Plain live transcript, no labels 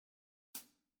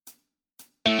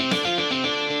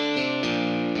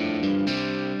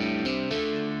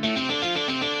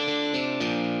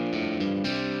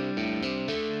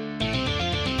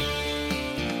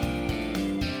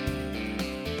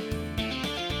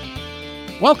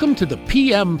Welcome to the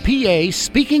PMPA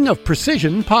Speaking of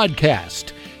Precision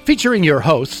podcast, featuring your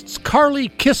hosts Carly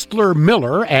Kistler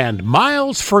Miller and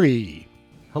Miles Free.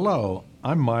 Hello,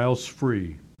 I'm Miles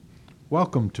Free.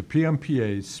 Welcome to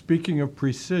PMPA's Speaking of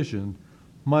Precision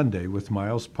Monday with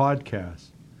Miles podcast.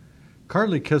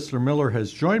 Carly Kistler Miller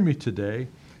has joined me today,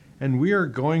 and we are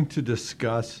going to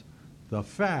discuss the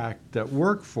fact that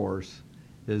workforce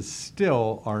is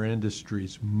still our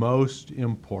industry's most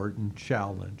important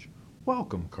challenge.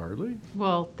 Welcome, Carly.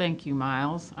 Well, thank you,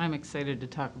 Miles. I'm excited to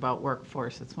talk about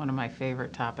workforce. It's one of my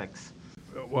favorite topics.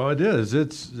 Well, it is.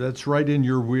 That's right in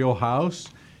your wheelhouse.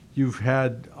 You've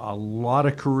had a lot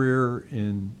of career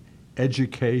in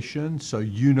education, so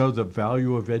you know the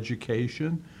value of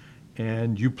education.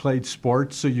 And you played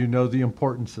sports, so you know the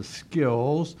importance of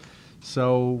skills.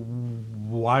 So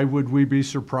why would we be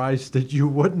surprised that you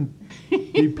wouldn't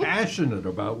be passionate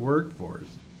about workforce?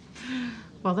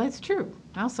 Well, that's true.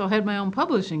 I also had my own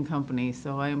publishing company,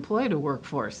 so I employed a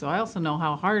workforce. So I also know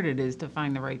how hard it is to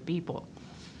find the right people.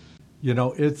 You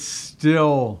know, it's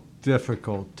still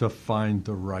difficult to find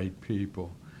the right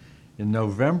people. In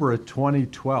November of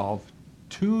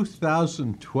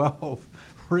 2012,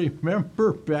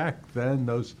 remember back then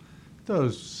those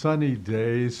sunny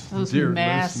days, Those dear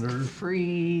listeners?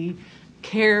 mask-free,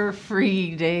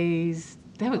 carefree days.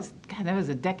 That was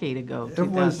a decade ago,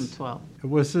 2012. It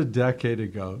was a decade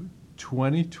ago,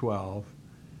 2012.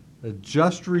 I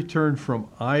just returned from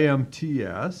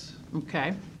IMTS.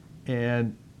 Okay.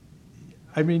 And,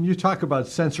 I mean, you talk about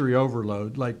sensory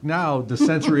overload. Like now, the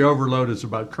sensory overload is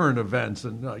about current events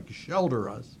and like shelter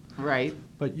us. Right.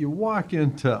 But you walk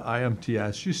into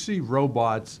IMTS, you see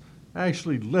robots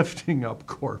actually lifting up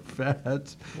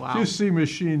Corvettes. Wow. You see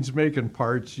machines making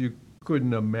parts you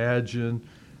couldn't imagine.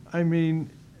 I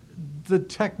mean, the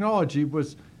technology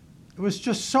was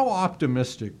just so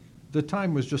optimistic. The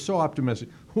time was just so optimistic.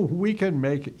 We can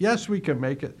make it. Yes, we can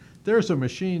make it. There's a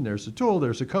machine, there's a tool,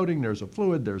 there's a coating, there's a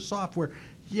fluid, there's software.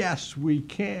 Yes, we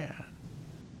can.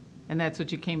 And that's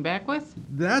what you came back with?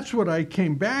 That's what I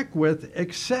came back with,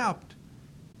 except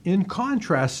in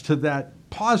contrast to that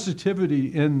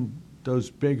positivity in those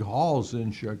big halls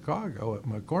in Chicago at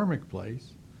McCormick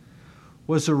Place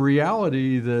was a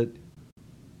reality that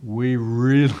we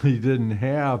really didn't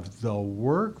have the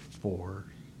workforce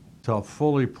to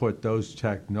fully put those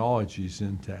technologies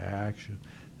into action.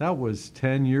 That was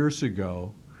 10 years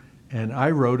ago, and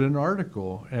I wrote an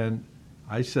article, and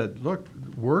I said, look,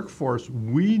 workforce,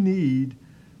 we need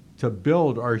to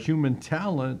build our human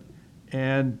talent.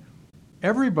 And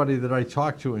everybody that I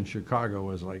talked to in Chicago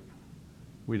was like,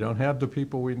 we don't have the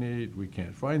people we need. We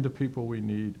can't find the people we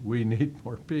need. We need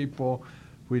more people.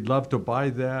 We'd love to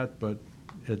buy that, but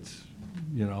it's,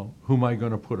 who am I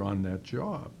going to put on that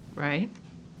job? Right.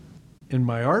 In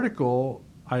my article,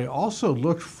 I also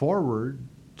looked forward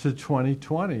to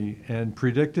 2020 and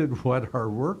predicted what our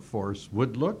workforce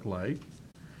would look like.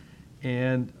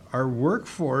 And our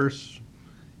workforce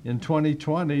in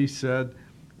 2020 said,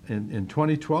 in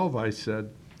 2012 I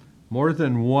said, more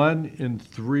than 1 in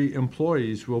 3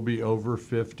 employees will be over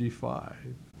 55.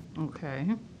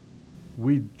 Okay.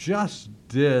 We just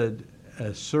did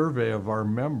a survey of our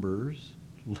members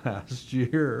last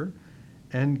year,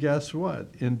 and guess what?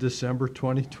 In December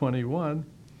 2021,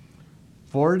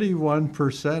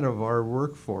 41% of our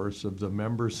workforce, of the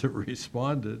members that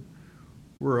responded,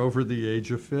 were over the age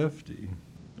of 50.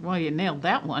 Well, you nailed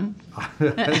that one.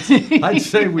 I'd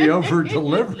say we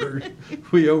over-delivered.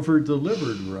 We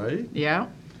over-delivered, right? Yeah.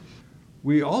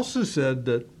 We also said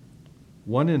that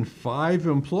 1 in 5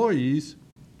 employees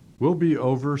will be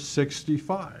over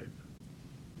 65.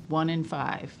 1 in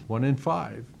 5. 1 in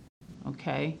 5.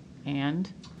 Okay.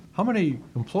 And? How many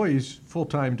employees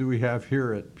full-time do we have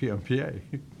here at PMPA?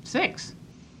 6.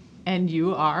 And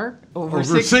you are over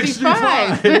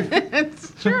 65.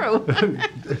 It's true.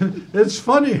 It's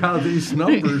funny how these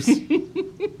numbers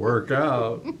work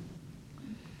out.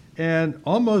 And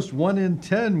almost 1 in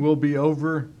 10 will be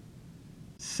over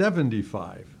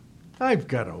 75. I've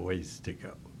got a ways to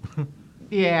go.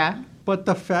 Yeah. But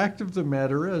the fact of the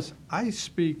matter is, I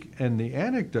speak, and the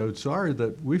anecdotes are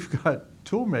that we've got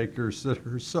tool makers that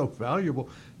are so valuable,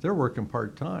 they're working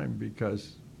part-time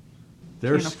because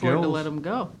their Can't afford to let them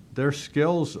go. Their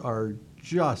skills are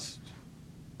just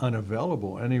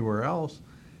unavailable anywhere else,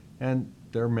 and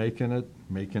they're making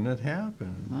it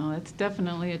happen. Well, it's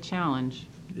definitely a challenge.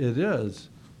 It is.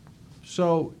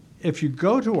 So if you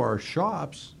go to our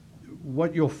shops,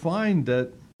 what you'll find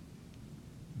that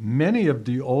many of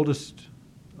the oldest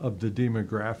of the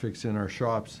demographics in our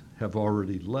shops have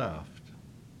already left.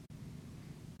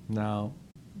 Now,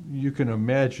 you can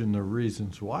imagine the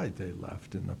reasons why they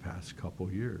left in the past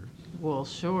couple years. Well,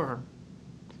 sure.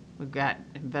 We've got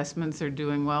investments are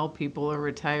doing well, people are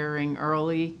retiring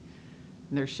early,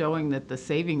 and they're showing that the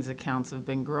savings accounts have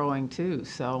been growing too.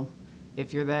 So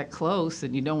if you're that close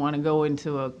and you don't want to go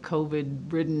into a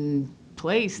COVID-ridden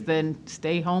place, then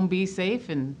stay home, be safe,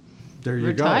 and There you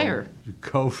retire.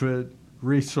 go. COVID,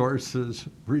 resources,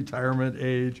 retirement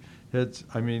age.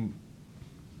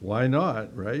 Why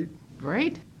not, right?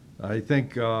 Right? I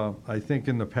think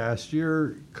in the past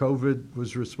year, COVID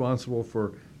was responsible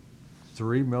for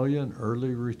 3 million early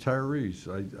retirees.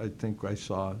 I think I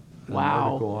saw an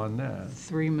article on that.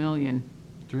 3 million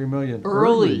 3 million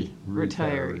early early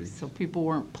retirees. So people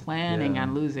weren't planning Yeah.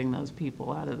 on losing those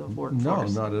people out of the No,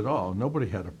 workforce. not at all. Nobody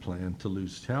had a plan to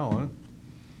lose talent.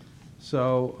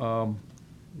 So,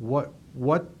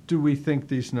 what do we think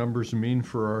these numbers mean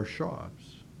for our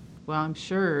shops? Well, I'm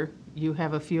sure you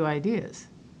have a few ideas.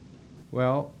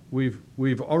 Well, we've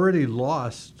already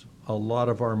lost a lot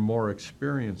of our more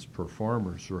experienced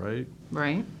performers, right?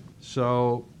 Right?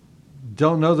 So,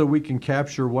 don't know that we can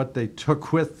capture what they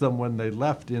took with them when they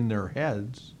left in their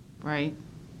heads. Right?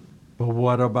 But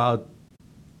what about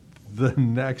the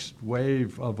next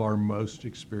wave of our most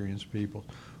experienced people?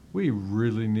 We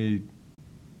really need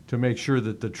to make sure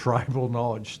that the tribal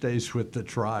knowledge stays with the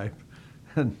tribe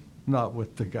and not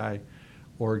with the guy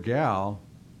or gal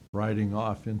riding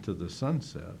off into the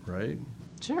sunset, right?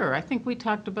 Sure. I think we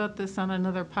talked about this on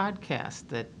another podcast,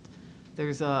 that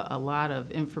there's a lot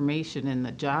of information in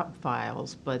the job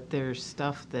files, but there's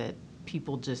stuff that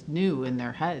people just knew in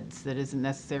their heads that isn't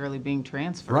necessarily being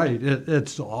transferred. Right.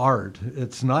 It's art.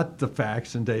 It's not the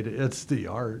facts and data. It's the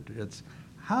art. It's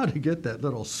how to get that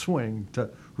little swing to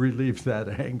relieve that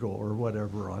angle or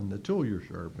whatever on the tool you're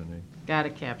sharpening. Got to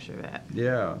capture that.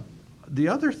 Yeah. The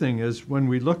other thing is when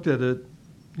we looked at it,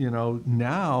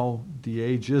 now the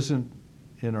age isn't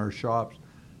in our shops.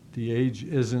 The age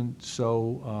isn't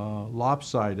so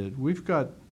lopsided. We've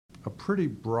got a pretty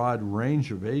broad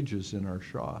range of ages in our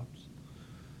shops.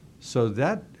 So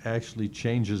that actually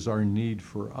changes our need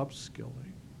for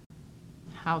upskilling.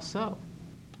 How so?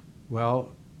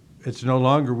 Well, it's no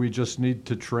longer we just need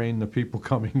to train the people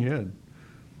coming in.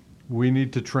 We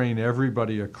need to train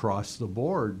everybody across the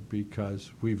board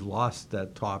because we've lost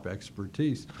that top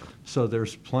expertise. So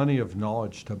there's plenty of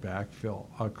knowledge to backfill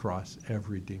across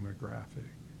every demographic.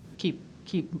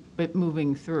 Keep it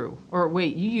moving through. Or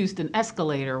wait, you used an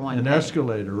escalator one An day.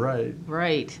 escalator, right.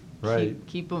 Right. Right.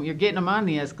 Keep them. You're getting them on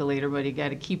the escalator, but you got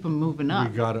to keep them moving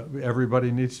up. Everybody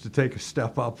needs to take a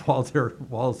step up while the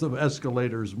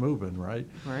escalator's moving, right?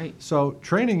 Right. So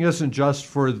training isn't just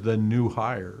for the new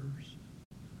hires.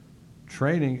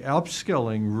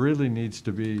 Upskilling really needs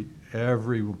to be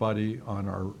everybody on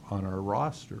our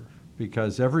roster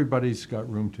because everybody's got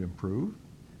room to improve.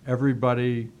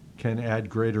 Everybody can add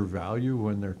greater value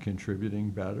when they're contributing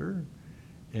better,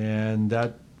 and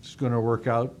that's going to work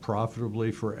out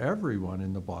profitably for everyone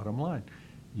in the bottom line.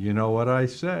 You know what I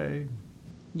say?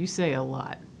 You say a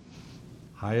lot.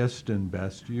 Highest and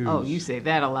best use. Oh, you say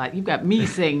that a lot. You've got me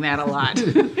saying that a lot.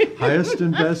 Highest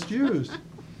and best use.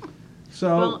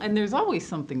 So, Well, and there's always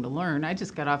something to learn. I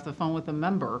just got off the phone with a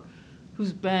member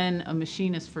who's been a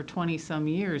machinist for 20-some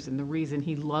years, and the reason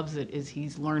he loves it is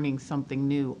he's learning something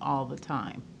new all the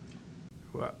time.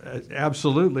 well,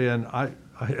 absolutely, and I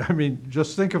mean,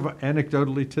 just think of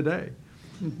anecdotally today.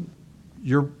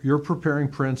 You're preparing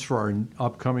prints for our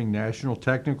upcoming National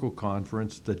Technical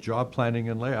Conference, the job planning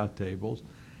and layout tables.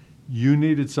 You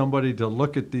needed somebody to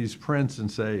look at these prints and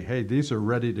say, hey, these are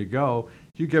ready to go.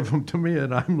 You give them to me,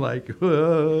 and I'm like,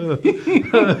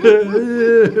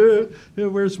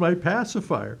 where's my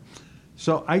pacifier?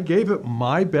 So I gave it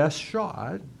my best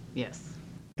shot, Yes.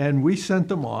 and we sent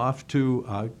them off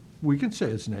to, we can say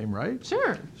his name, right?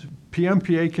 Sure.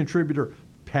 PMPA contributor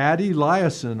Patty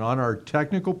Liason on our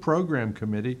technical program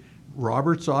committee,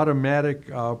 Roberts Automatic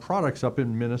Products up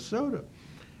in Minnesota.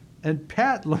 And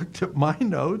Pat looked at my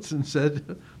notes and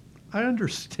said, I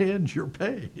understand you're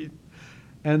paid.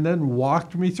 And then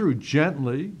walked me through,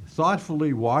 gently,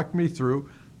 thoughtfully walked me through,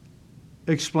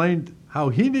 explained how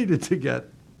he needed to get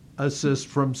assist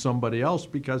from somebody else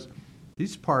because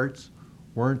these parts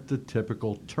weren't the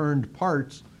typical turned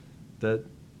parts that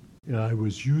I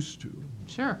was used to.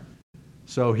 Sure.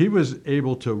 So he was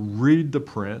able to read the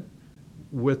print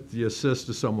with the assist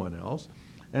of someone else.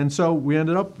 And so we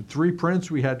ended up with 3 prints.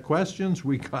 We had questions,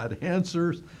 we got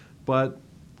answers, but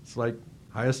it's like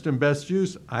highest and best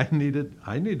use. I needed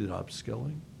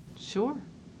upskilling. Sure.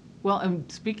 Well,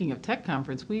 and speaking of tech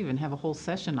conference, we even have a whole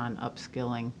session on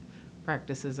upskilling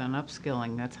practices on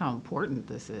upskilling. That's how important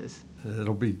this is.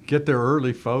 It'll be get there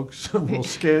early, folks. We'll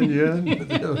scan you in.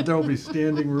 There'll be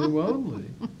standing room only.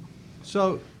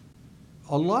 So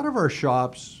a lot of our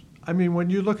shops, I mean, when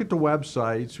you look at the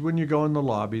websites, when you go in the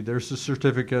lobby, there's a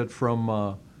certificate from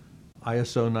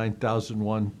ISO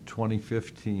 9001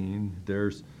 2015.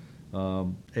 There's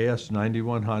AS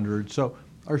 9100. So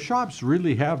our shops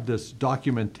really have this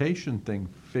documentation thing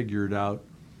figured out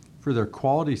for their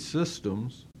quality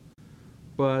systems.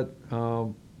 But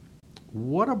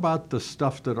what about the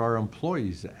stuff that our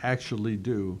employees actually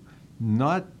do?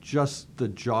 Not just the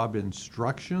job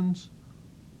instructions,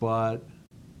 but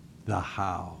the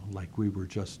how, like we were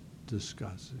just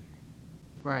discussing.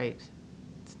 Right.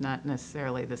 It's not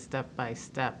necessarily the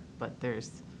step-by-step, but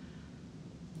there's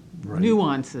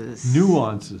nuances.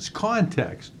 Nuances,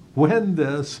 context. When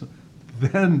this,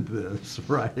 then this,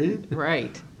 right?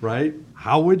 Right. Right?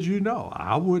 How would you know?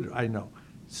 How would I know?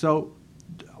 So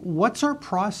what's our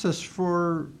process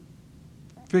for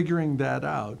figuring that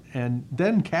out and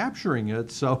then capturing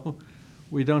it so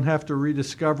we don't have to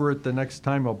rediscover it the next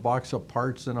time a box of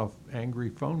parts and an angry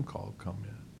phone call come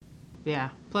in? Yeah.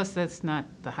 Plus, that's not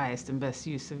the highest and best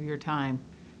use of your time.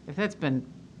 If that's been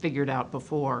figured out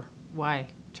before, why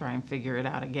try and figure it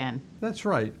out again? That's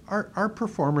right. Our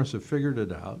performers have figured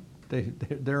it out.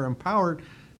 They're empowered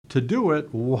to do it.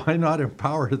 Why not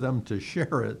empower them to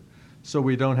share it so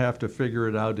we don't have to figure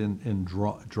it out in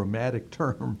dramatic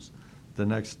terms the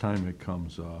next time it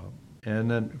comes up? And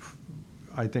then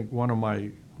I think one of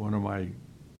my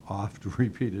oft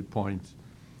repeated points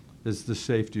is the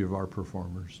safety of our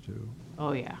performers too.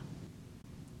 Oh, yeah.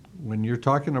 When you're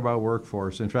talking about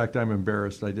workforce, in fact, I'm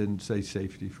embarrassed I didn't say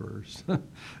safety first.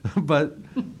 but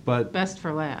Best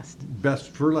for last.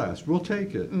 Best for last. We'll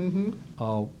take it.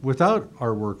 Mm-hmm. Without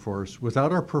our workforce,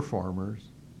 without our performers,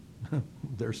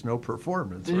 there's no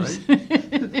performance, right?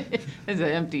 It's an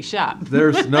empty shop.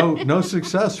 There's no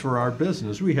success for our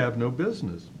business. We have no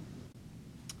business.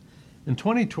 In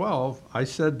 2012, I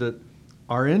said that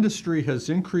our industry has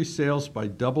increased sales by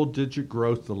double-digit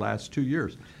growth the last 2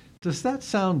 years. Does that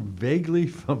sound vaguely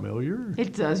familiar?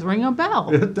 It does ring a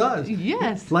bell. It does.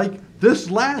 Yes. Like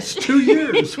this last 2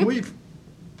 years, we've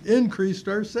increased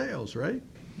our sales, right?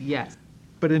 Yes.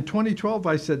 But in 2012,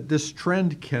 I said this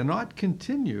trend cannot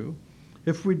continue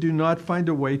if we do not find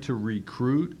a way to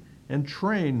recruit and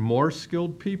train more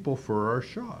skilled people for our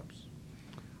shops.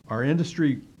 Our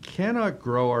industry cannot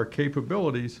grow our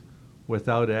capabilities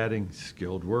without adding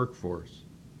skilled workforce.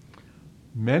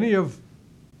 Many of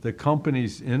the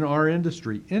companies in our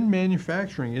industry, in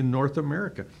manufacturing in North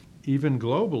America, even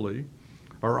globally,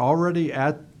 are already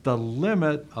at the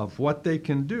limit of what they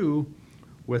can do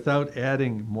without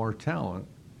adding more talent,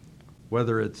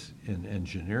 whether it's in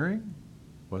engineering,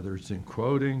 whether it's in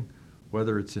quoting,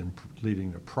 whether it's in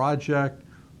leading a project,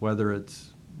 whether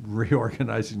it's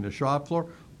reorganizing the shop floor,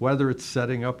 whether it's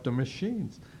setting up the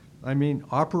machines. I mean,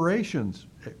 operations,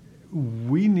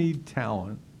 we need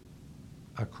talent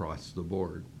across the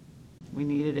board. We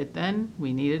needed it then,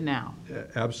 we need it now.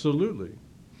 Absolutely.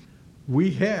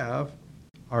 We have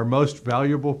our most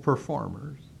valuable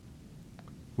performers.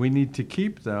 We need to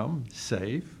keep them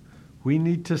safe. We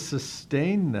need to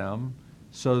sustain them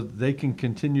so they can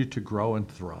continue to grow and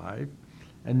thrive.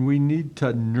 And we need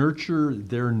to nurture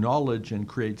their knowledge and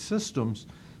create systems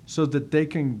so that they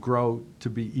can grow to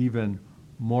be even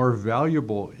more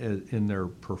valuable in their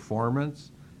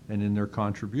performance and in their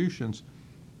contributions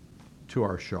to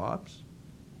our shops,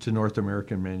 to North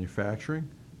American manufacturing,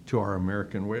 to our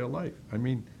American way of life. I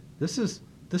mean, this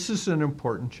is an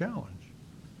important challenge.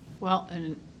 Well,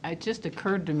 and it just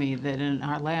occurred to me that in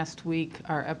our last week,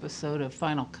 our episode of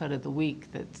Final Cut of the Week,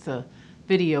 that's a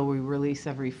video we release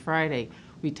every Friday,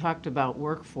 we talked about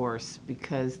workforce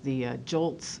because the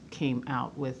JOLTS came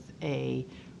out with a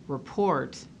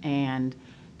report and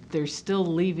they're still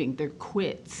leaving, they're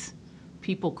quits.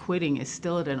 People quitting is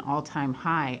still at an all-time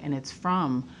high, and it's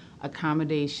from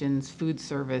accommodations, food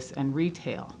service, and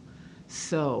retail.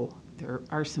 So there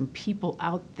are some people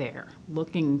out there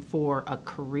looking for a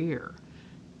career,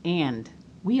 and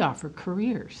we offer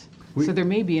careers. So there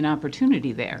may be an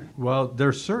opportunity there. Well,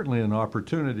 there's certainly an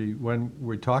opportunity when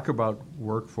we talk about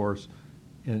workforce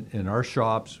in our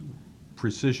shops.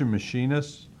 Precision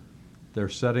machinists, they're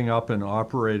setting up and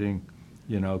operating,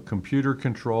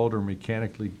 computer-controlled or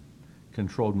mechanically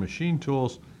controlled machine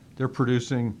tools. They're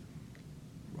producing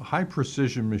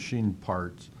high-precision machine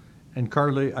parts. And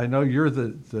Carly, I know you're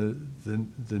the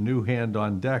new hand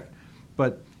on deck,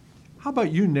 but how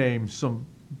about you name some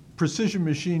precision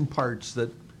machine parts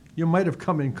that you might have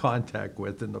come in contact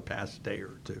with in the past day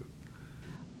or two?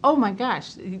 Oh my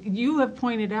gosh, you have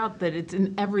pointed out that it's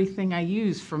in everything I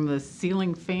use, from the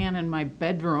ceiling fan in my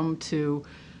bedroom to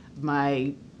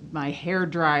my hair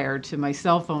dryer to my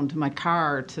cell phone to my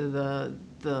car to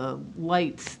the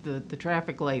lights, the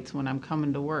traffic lights when I'm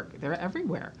coming to work. They're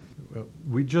everywhere.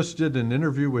 We just did an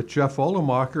interview with Jeff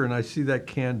Olemacher, and I see that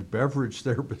canned beverage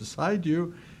there beside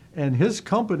you. And his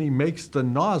company makes the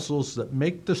nozzles that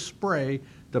make the spray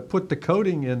that put the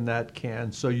coating in that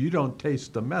can so you don't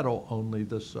taste the metal, only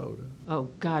the soda. Oh,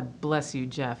 God bless you,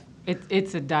 Jeff.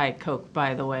 It's a Diet Coke,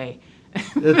 by the way.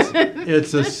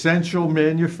 It's essential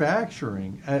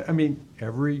manufacturing. I mean,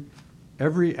 every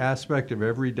aspect of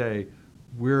every day,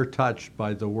 we're touched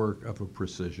by the work of a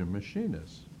precision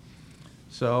machinist.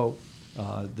 So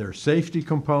there's safety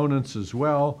components as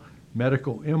well,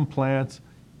 medical implants.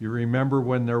 You remember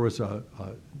when there was a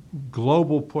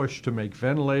global push to make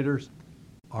ventilators?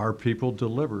 Our people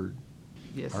delivered.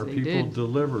 Yes, Our they people did.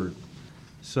 delivered.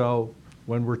 So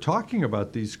when we're talking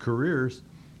about these careers,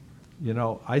 you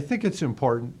know, I think it's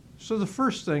important. So the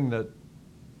first thing that,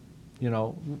 you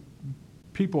know,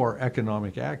 people are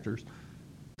economic actors.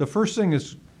 The first thing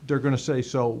is they're going to say,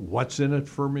 so what's in it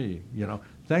for me? You know,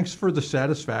 thanks for the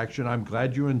satisfaction. I'm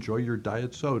glad you enjoy your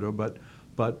diet soda, but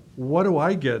what do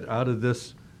I get out of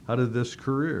this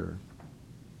career?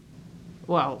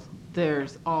 Well,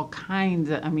 there's all kinds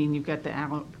of, I mean, you've got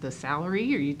the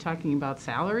salary. Are you talking about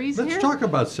salaries here? Let's talk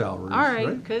about salaries. All right,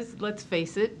 right? because let's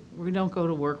face it, we don't go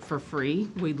to work for free.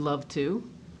 We'd love to.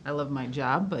 I love my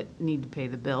job, but need to pay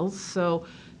the bills. So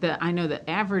I know the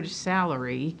average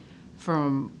salary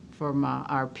from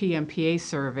our PMPA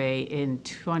survey in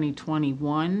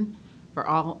 2021 for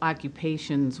all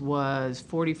occupations was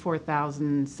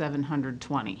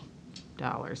 $44,720.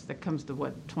 That comes to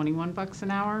what, $21 an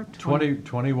hour?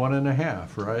 21 and a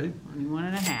half, right? 21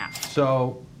 and a half.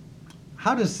 So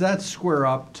how does that square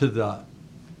up to the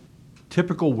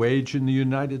typical wage in the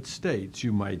United States,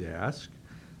 you might ask?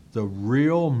 The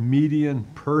real median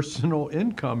personal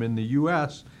income in the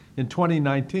U.S. in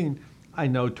 2019, I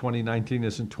know 2019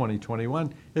 isn't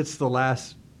 2021, it's the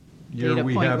last year Data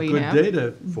we point have we good have.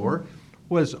 data for,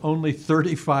 was only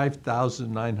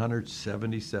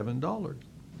 $35,977.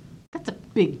 That's a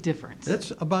big difference.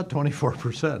 That's about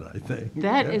 24%, I think.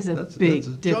 That is a big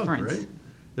chunk, difference. right?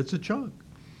 It's a chunk.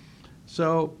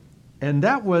 So, and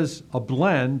that was a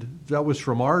blend. That was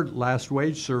from our last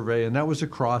wage survey, and that was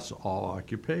across all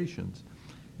occupations.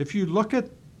 If you look at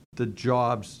the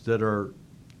jobs that are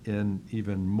in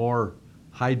even more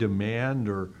high demand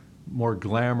or more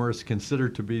glamorous,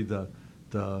 considered to be the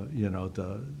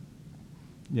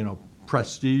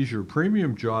prestige or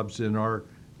premium jobs in our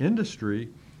industry,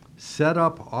 set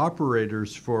up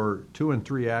operators for 2 and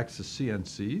 3 axis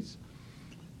CNCs,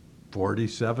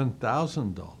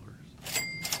 $47,000.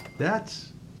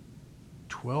 That's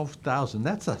 $12,000.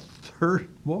 That's a third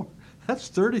more. That's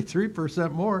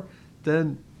 33% more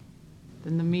than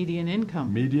Than the median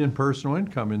income. median personal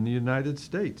income in the United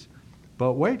States.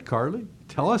 But wait, Carly,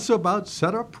 tell us about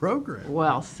setup programs.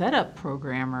 Well, setup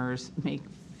programmers make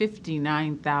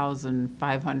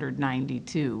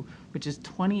 $59,592, which is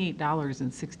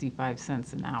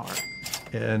 $28.65 an hour.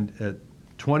 And at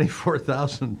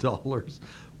 $24,000,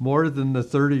 more than the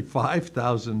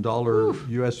 $35,000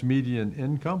 U.S. median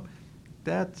income,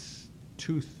 that's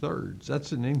 2/3.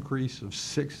 That's an increase of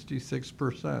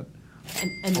 66%.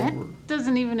 And that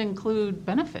doesn't even include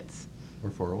benefits, Or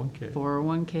 401k.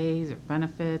 401ks or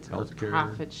benefits or Healthcare.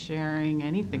 profit sharing,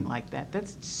 anything like that.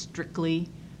 That's strictly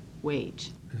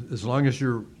wage. As long as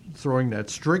you're throwing that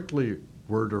strictly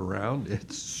word around,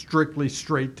 it's strictly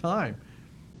straight time.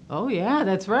 Oh, yeah,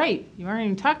 that's right. You aren't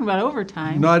even talking about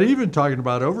overtime. Not even talking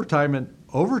about overtime, and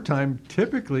overtime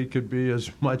typically could be as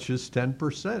much as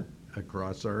 10%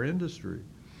 across our industry.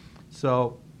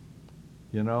 So,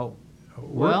 you know,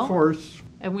 Well- workforce,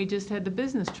 And we just had the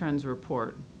business trends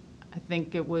report. I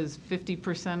think it was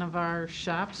 50% of our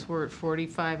shops were at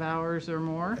 45 hours or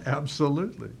more.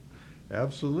 absolutely,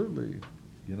 absolutely.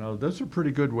 You know, those are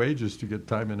pretty good wages to get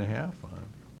time and a half on.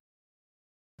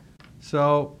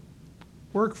 So,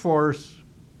 workforce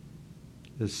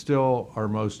is still our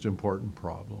most important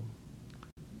problem.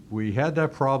 We had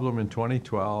that problem in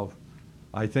 2012.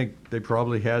 I think they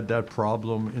probably had that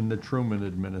problem in the Truman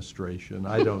administration.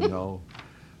 I don't know.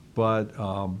 But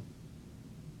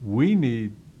we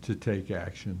need to take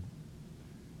action.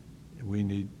 We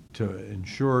need to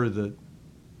ensure that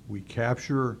we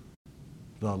capture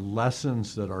the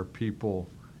lessons that our people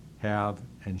have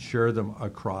and share them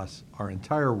across our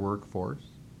entire workforce.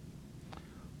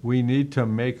 We need to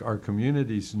make our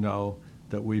communities know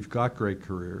that we've got great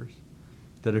careers,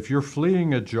 that if you're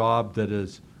fleeing a job that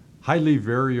is highly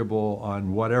variable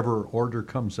on whatever order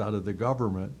comes out of the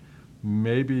government,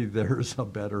 maybe there's a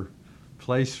better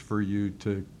place for you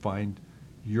to find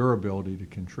your ability to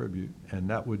contribute, and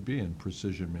that would be in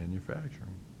precision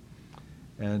manufacturing.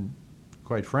 And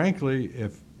quite frankly,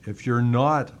 if you're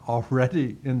not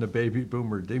already in the baby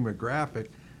boomer demographic,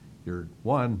 you're,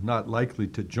 one, not likely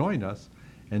to join us,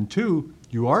 and two,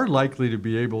 you are likely to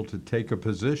be able to take a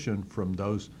position from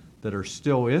those that are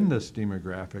still in this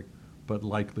demographic, but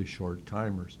likely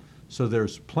short-timers. So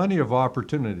there's plenty of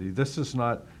opportunity. This is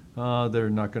not, they're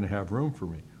not going to have room for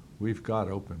me. We've got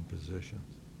open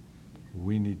positions.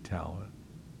 We need talent.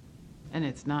 And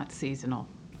it's not seasonal.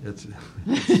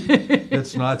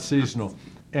 It's not seasonal,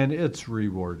 and it's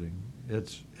rewarding.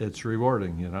 It's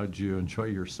rewarding. You know, do you enjoy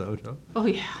your soda? Oh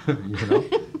yeah. You know,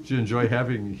 do you enjoy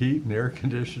having heat and air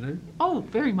conditioning? Oh,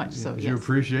 very much so. Do yes. you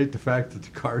appreciate the fact that the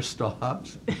car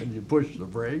stops and you push the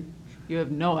brake? You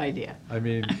have no idea. I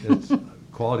mean, it's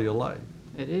quality of life.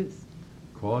 It is.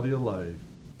 Quality of life.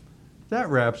 That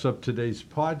wraps up today's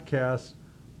podcast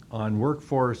on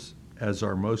workforce as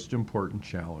our most important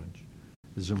challenge.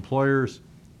 As employers,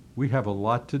 we have a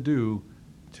lot to do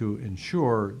to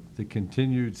ensure the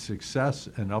continued success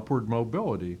and upward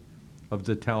mobility of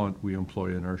the talent we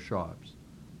employ in our shops.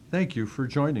 Thank you for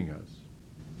joining us.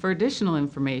 For additional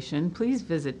information, please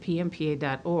visit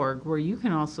pmpa.org, where you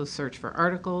can also search for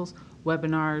articles,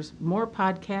 webinars, more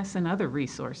podcasts, and other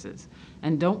resources.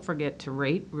 And don't forget to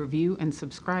rate, review, and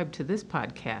subscribe to this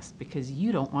podcast, because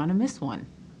you don't want to miss one.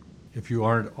 If you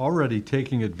aren't already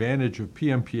taking advantage of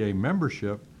PMPA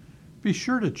membership, be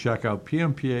sure to check out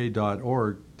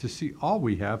pmpa.org to see all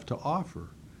we have to offer.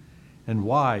 And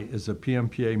why is a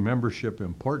PMPA membership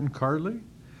important, Carly?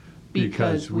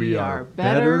 Because we are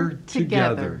better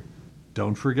together.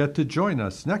 Don't forget to join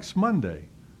us next Monday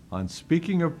on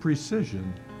Speaking of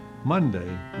Precision,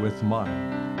 Monday with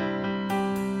Maya.